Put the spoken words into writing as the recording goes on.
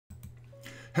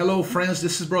Hello friends,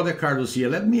 this is Brother Carlos here.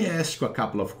 Let me ask you a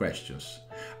couple of questions.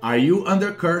 Are you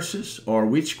under curses or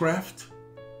witchcraft?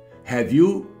 Have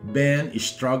you been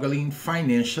struggling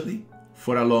financially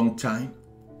for a long time?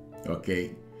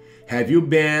 Okay. Have you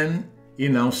been,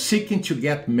 seeking to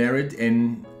get married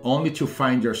and only to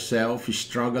find yourself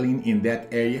struggling in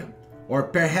that area? Or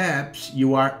perhaps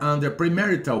you are under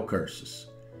premarital curses.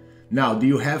 Now, do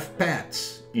you have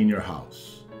pets in your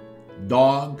house?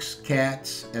 Dogs,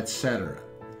 cats, etc.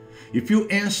 If you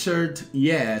answered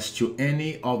yes to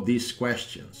any of these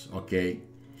questions, okay,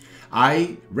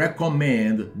 I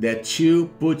recommend that you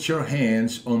put your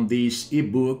hands on these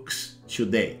ebooks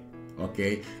today,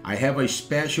 okay? I have a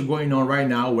special going on right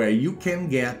now where you can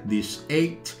get these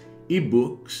 8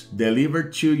 ebooks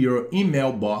delivered to your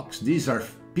email box. These are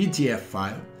PDF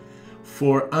files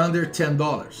for under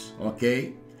 $10,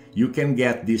 okay? You can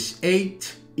get these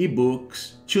 8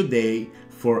 ebooks today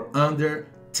for under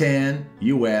 $10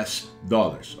 US,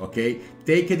 okay?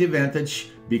 Take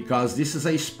advantage because this is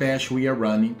a special we are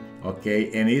running,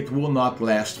 okay? And it will not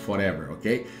last forever,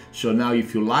 okay? So now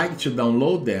if you like to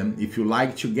download them, if you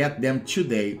like to get them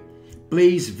today,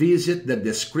 please visit the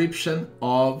description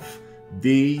of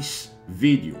this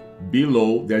video.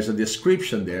 Below, there's a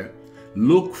description there.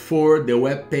 Look for the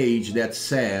web page that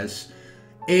says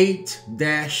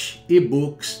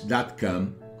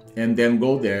 8-ebooks.com and then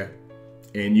go there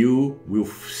and you will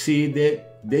see the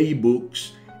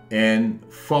ebooks and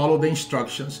follow the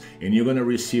instructions and you're going to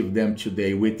receive them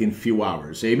today within few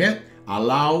hours. Amen?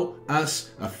 Allow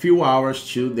us a few hours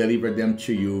to deliver them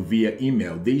to you via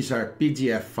email. These are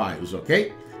PDF files,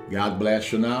 okay? God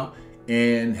bless you now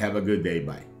and have a good day.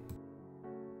 Bye.